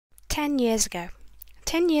10 years ago.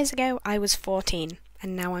 10 years ago I was 14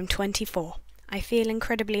 and now I'm 24. I feel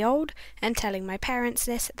incredibly old, and telling my parents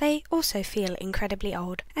this, they also feel incredibly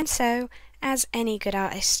old. And so, as any good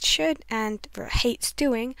artist should and hates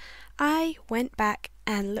doing, I went back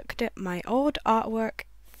and looked at my old artwork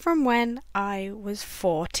from when I was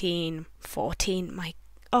 14. 14,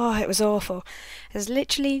 it was awful. I was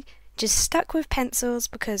literally just stuck with pencils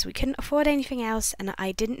because we couldn't afford anything else, and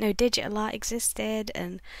I didn't know digital art existed,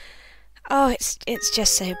 and it's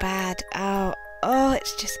just so bad. I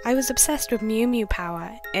was obsessed with Mew Mew power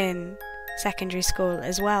in secondary school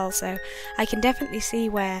as well, so I can definitely see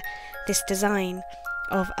where this design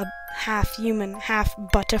of a half human, half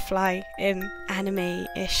butterfly in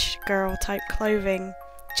anime-ish girl type clothing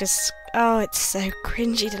it's so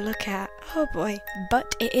cringy to look at. Oh boy.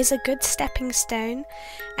 But it is a good stepping stone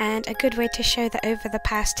and a good way to show that over the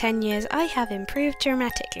past 10 years I have improved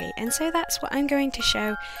dramatically, and so that's what I'm going to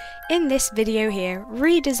show in this video here,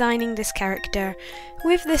 redesigning this character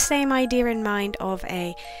with the same idea in mind of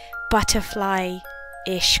a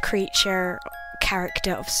butterfly-ish creature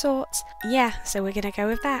character of sorts. Yeah, so we're gonna go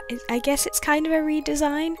with that. I guess it's kind of a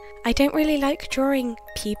redesign. I don't really like drawing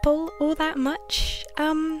people all that much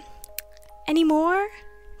anymore,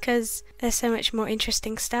 because there's so much more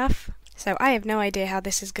interesting stuff. So I have no idea how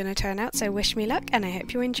this is going to turn out, so wish me luck and I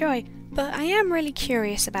hope you enjoy. But I am really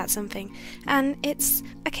curious about something, and it's...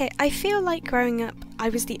 okay, I feel like growing up I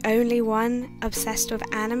was the only one obsessed with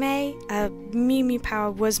anime. Mew Mew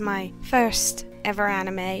Power was my first ever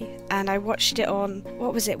anime, and I watched it on...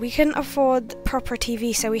 what was it? We couldn't afford proper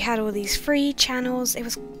TV, so we had all these free channels. It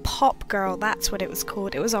was Pop Girl, that's what it was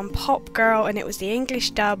called. It was on Pop Girl, and it was the English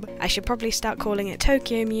dub. I should probably start calling it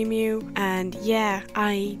Tokyo Mew Mew. And yeah,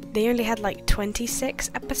 they only had like 26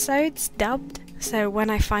 episodes dubbed. So when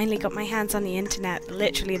I finally got my hands on the internet,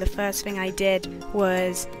 literally the first thing I did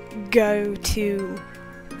was go to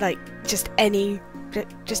like just any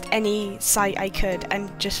site I could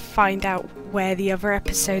and just find out where the other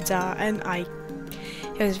episodes are, and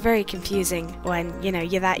it was very confusing when,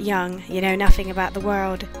 you're that young, you know nothing about the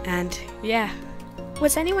world, and yeah.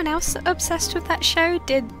 Was anyone else obsessed with that show?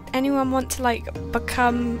 Did anyone want to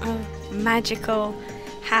become a magical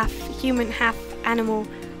half human, half animal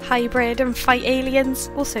hybrid and fight aliens?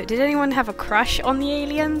 Also, did anyone have a crush on the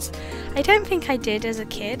aliens? I don't think I did as a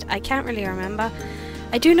kid. I can't really remember.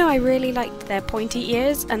 I do know I really liked their pointy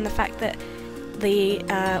ears and the fact that the,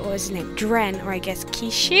 what was his name, Dren, or I guess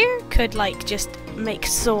Kishir, could just make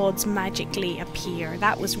swords magically appear.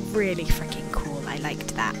 That was really freaking cool. I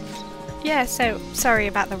liked that. Yeah, so sorry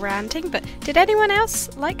about the ranting, but did anyone else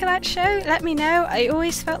like that show? Let me know. I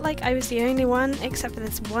always felt like I was the only one, except for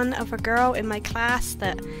this one other girl in my class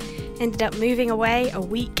that ended up moving away a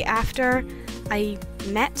week after I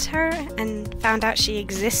met her and found out she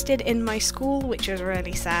existed in my school, which was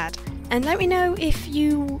really sad. And let me know if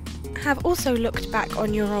you have also looked back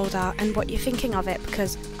on your old art and what you're thinking of it,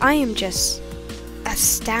 because I am just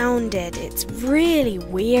astounded. It's really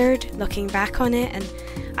weird looking back on it, and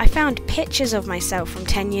I found pictures of myself from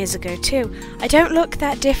 10 years ago too. I don't look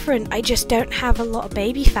that different, I just don't have a lot of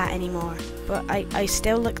baby fat anymore. But I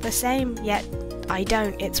still look the same, yet I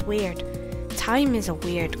don't. It's weird. Time is a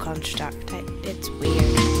weird construct. It's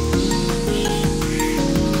weird.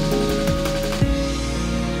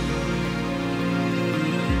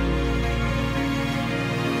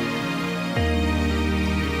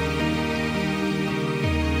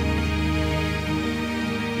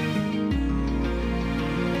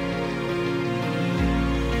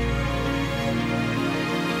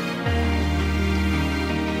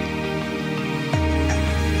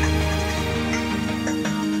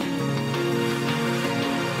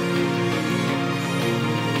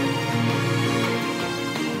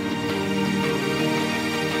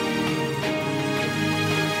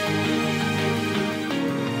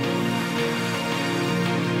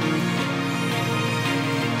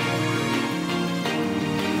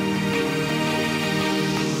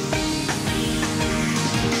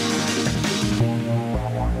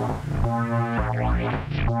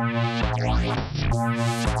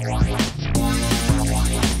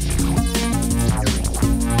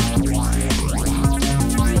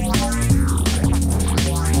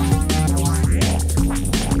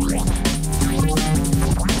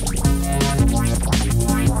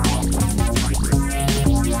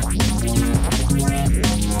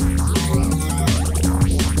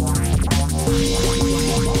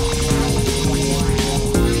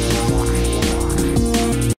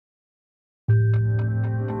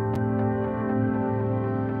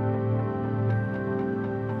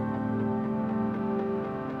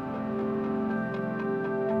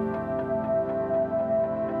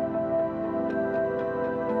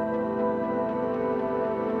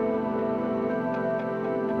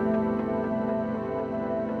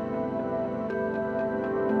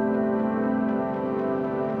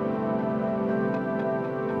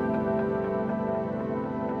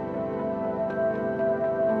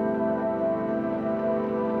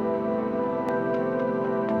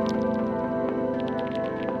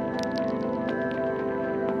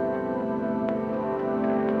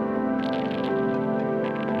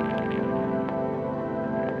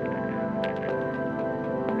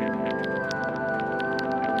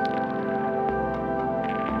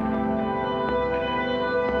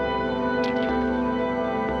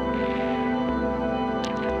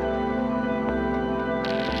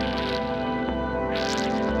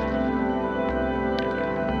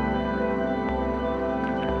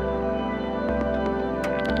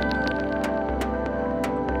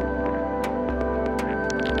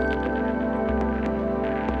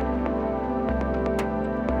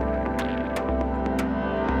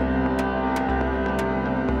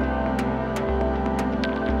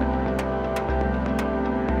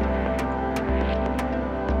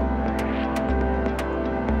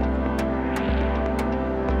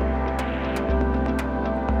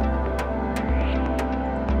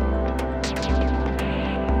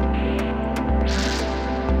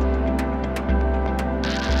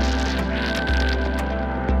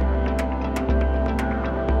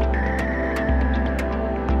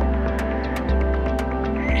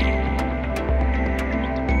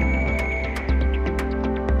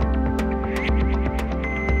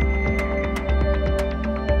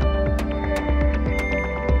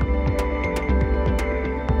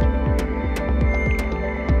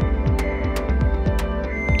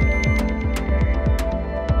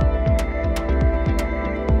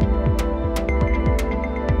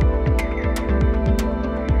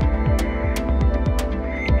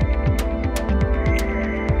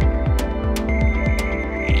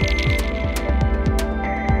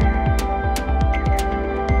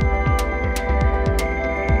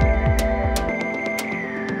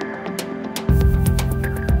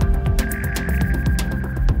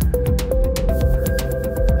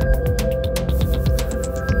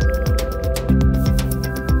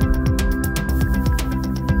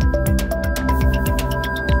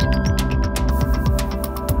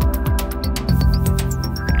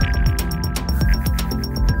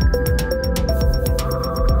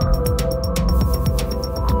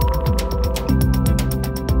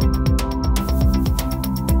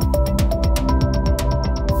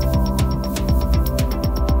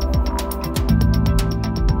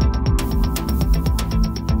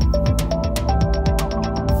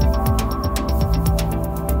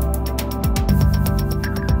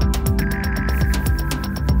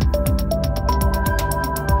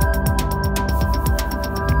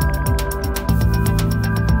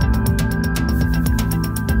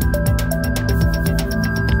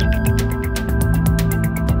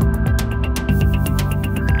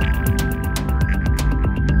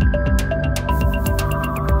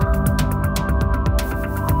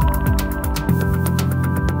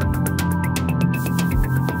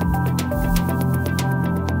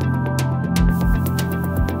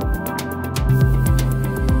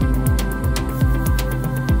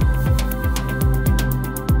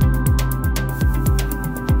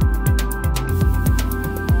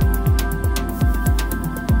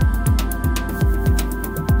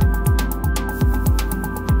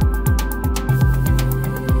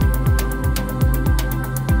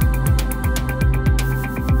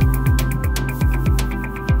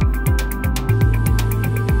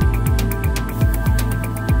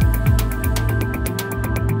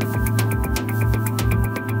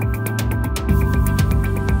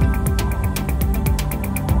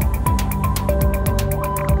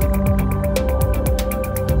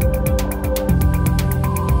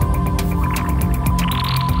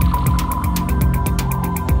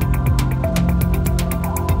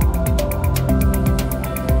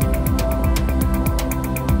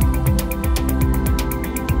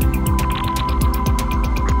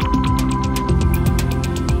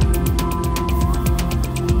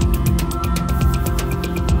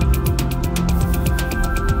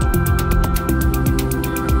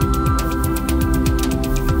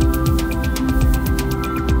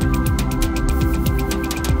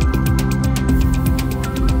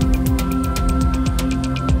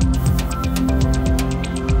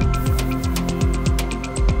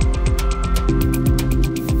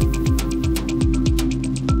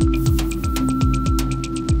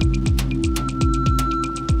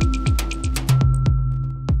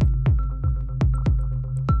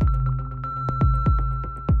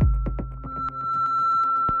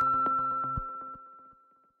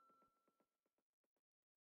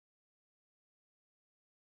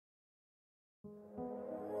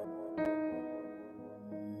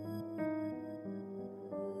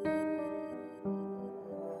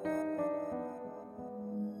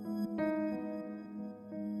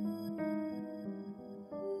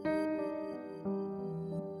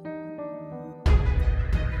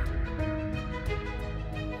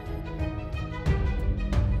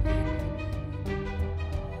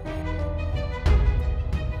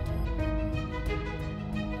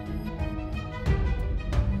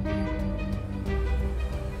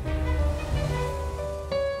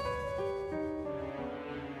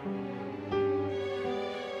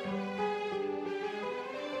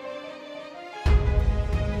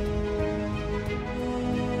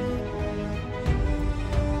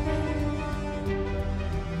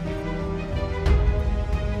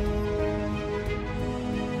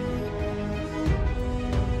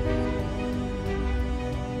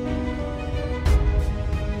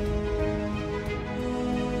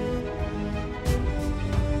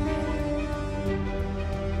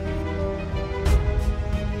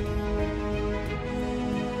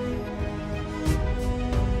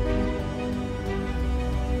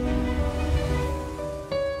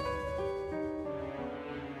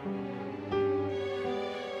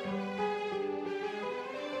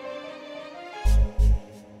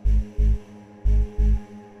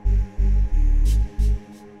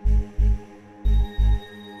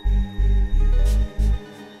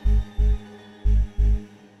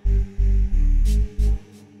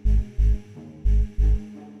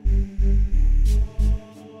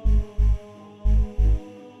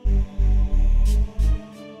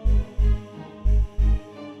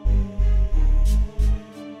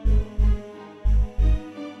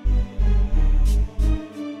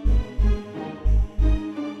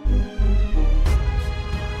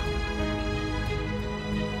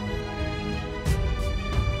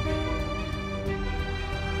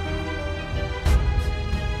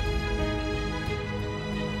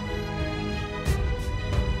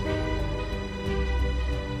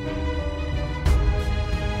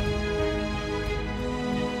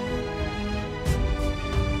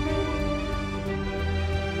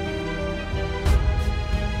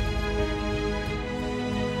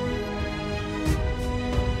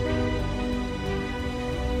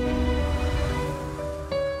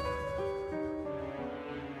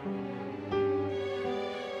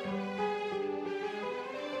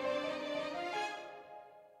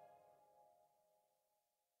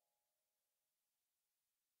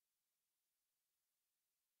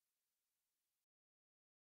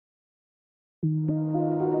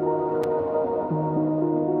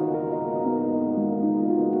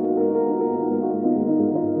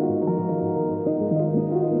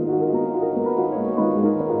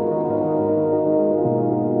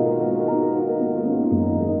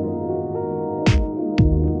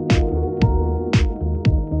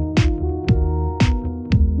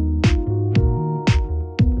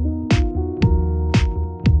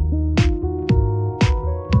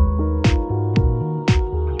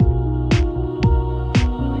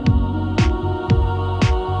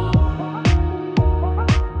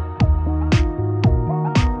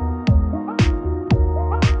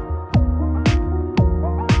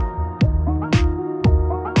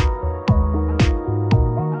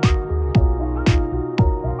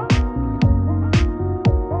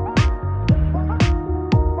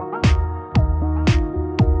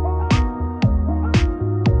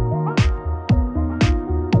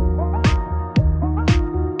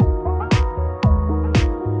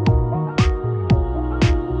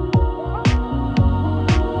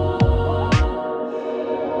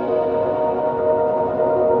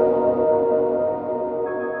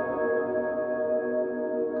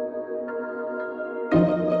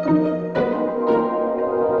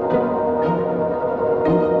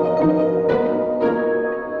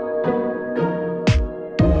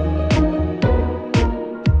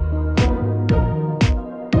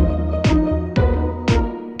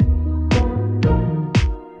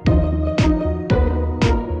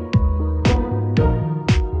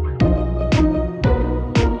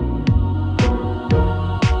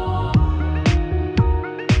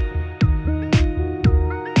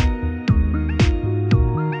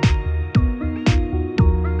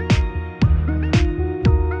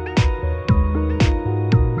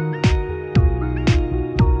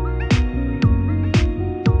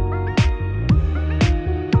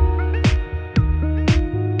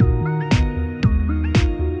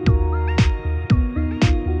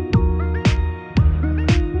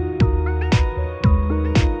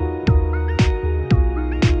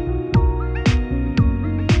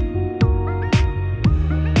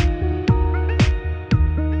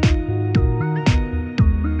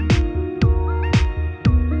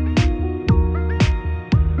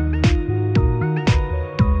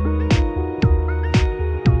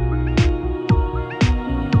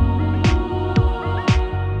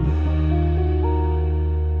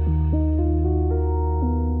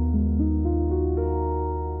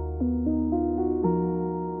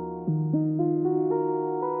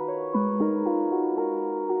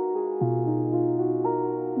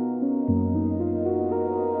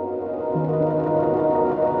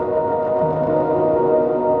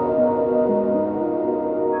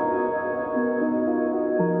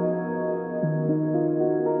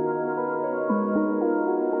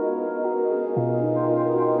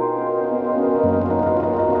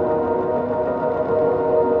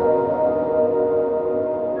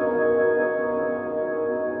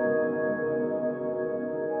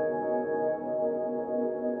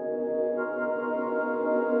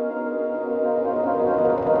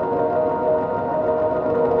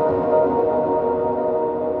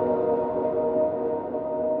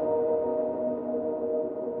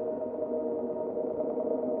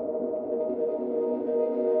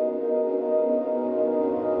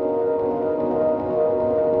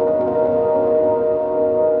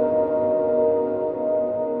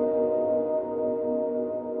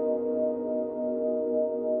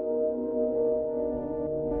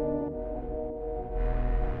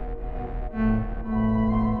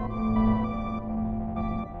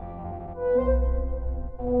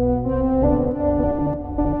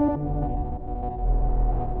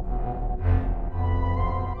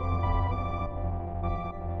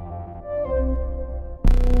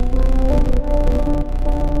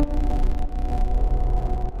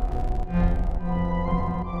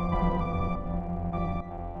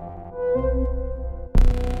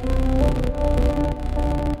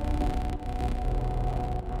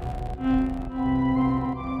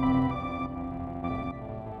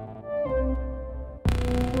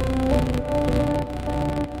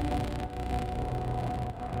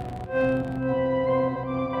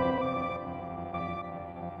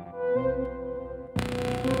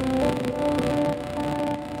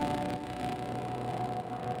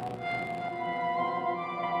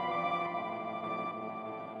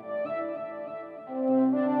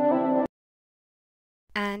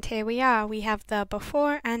 And here we are, we have the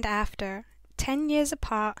before and after, 10 years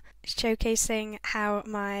apart, showcasing how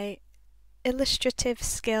my illustrative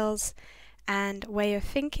skills and way of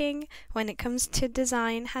thinking when it comes to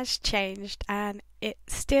design has changed, and it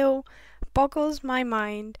still boggles my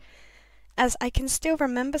mind as I can still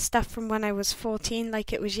remember stuff from when I was 14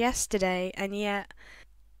 like it was yesterday, and yet,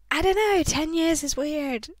 I don't know, 10 years is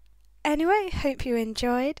weird. Anyway, hope you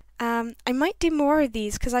enjoyed. I might do more of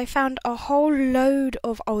these because I found a whole load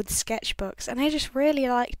of old sketchbooks, and I just really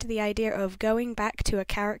liked the idea of going back to a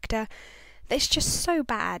character that's just so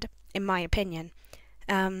bad, in my opinion,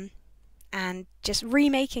 and just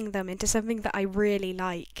remaking them into something that I really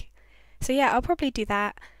like. So yeah, I'll probably do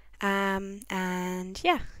that. And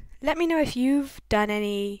yeah, let me know if you've done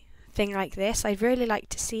anything like this. I'd really like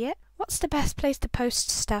to see it. What's the best place to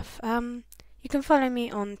post stuff? You can follow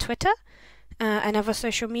me on Twitter and other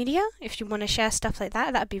social media if you want to share stuff like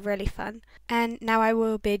that. That'd be really fun. And now I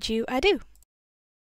will bid you adieu.